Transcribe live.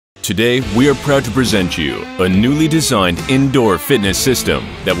Today, we are proud to present you a newly designed indoor fitness system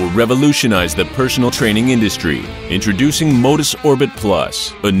that will revolutionize the personal training industry. Introducing Motus Orbit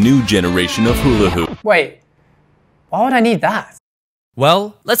Plus, a new generation of hula hoop. Wait, why would I need that?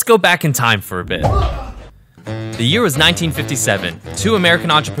 Well, let's go back in time for a bit. The year was 1957. Two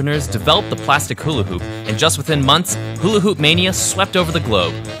American entrepreneurs developed the plastic hula hoop, and just within months, hula hoop mania swept over the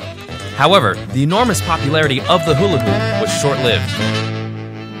globe. However, the enormous popularity of the hula hoop was short-lived.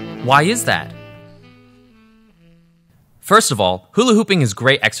 Why is that? First of all, hula hooping is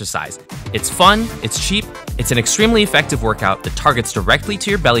great exercise. It's fun, it's cheap, it's an extremely effective workout that targets directly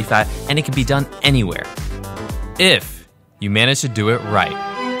to your belly fat, and it can be done anywhere. If you manage to do it right.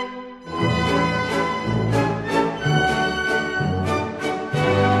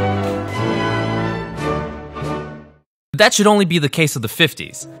 But that should only be the case of the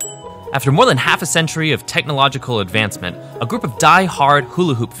 50s. After more than half a century of technological advancement, a group of die-hard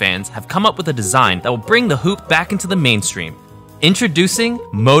hula hoop fans have come up with a design that will bring the hoop back into the mainstream. Introducing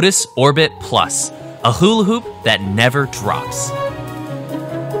Motus Orbit Plus, a hula hoop that never drops.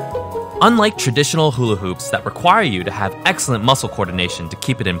 Unlike traditional hula hoops that require you to have excellent muscle coordination to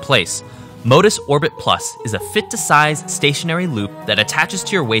keep it in place, Motus Orbit Plus is a fit-to-size stationary loop that attaches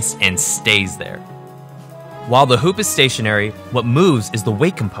to your waist and stays there. While the hoop is stationary, what moves is the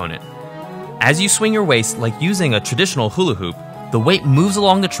weight component. As you swing your waist like using a traditional hula hoop, the weight moves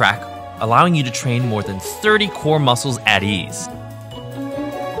along the track, allowing you to train more than 30 core muscles at ease.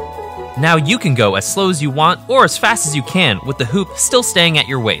 Now you can go as slow as you want or as fast as you can with the hoop still staying at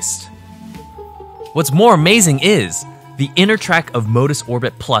your waist. What's more amazing is, the inner track of Motus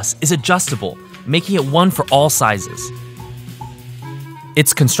Orbit Plus is adjustable, making it one for all sizes.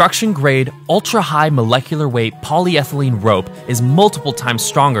 Its construction-grade, ultra-high molecular weight polyethylene rope is multiple times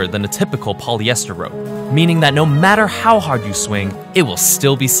stronger than a typical polyester rope, meaning that no matter how hard you swing, it will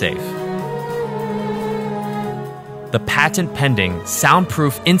still be safe. The patent-pending,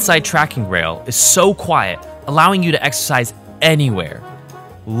 soundproof inside tracking rail is so quiet, allowing you to exercise anywhere.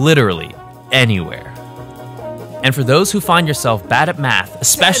 Literally anywhere. And for those who find yourself bad at math,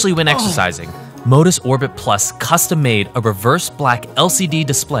 especially when exercising, Motus Orbit Plus custom-made a reverse black LCD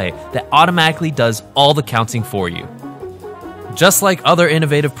display that automatically does all the counting for you. Just like other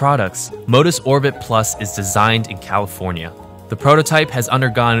innovative products, Motus Orbit Plus is designed in California. The prototype has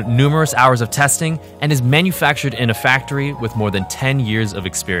undergone numerous hours of testing and is manufactured in a factory with more than 10 years of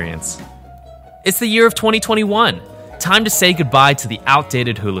experience. It's the year of 2021. Time to say goodbye to the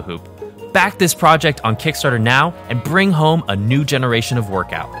outdated hula hoop. Back this project on Kickstarter now and bring home a new generation of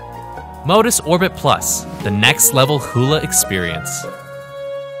workout. Motus Orbit Plus, the next level hula experience.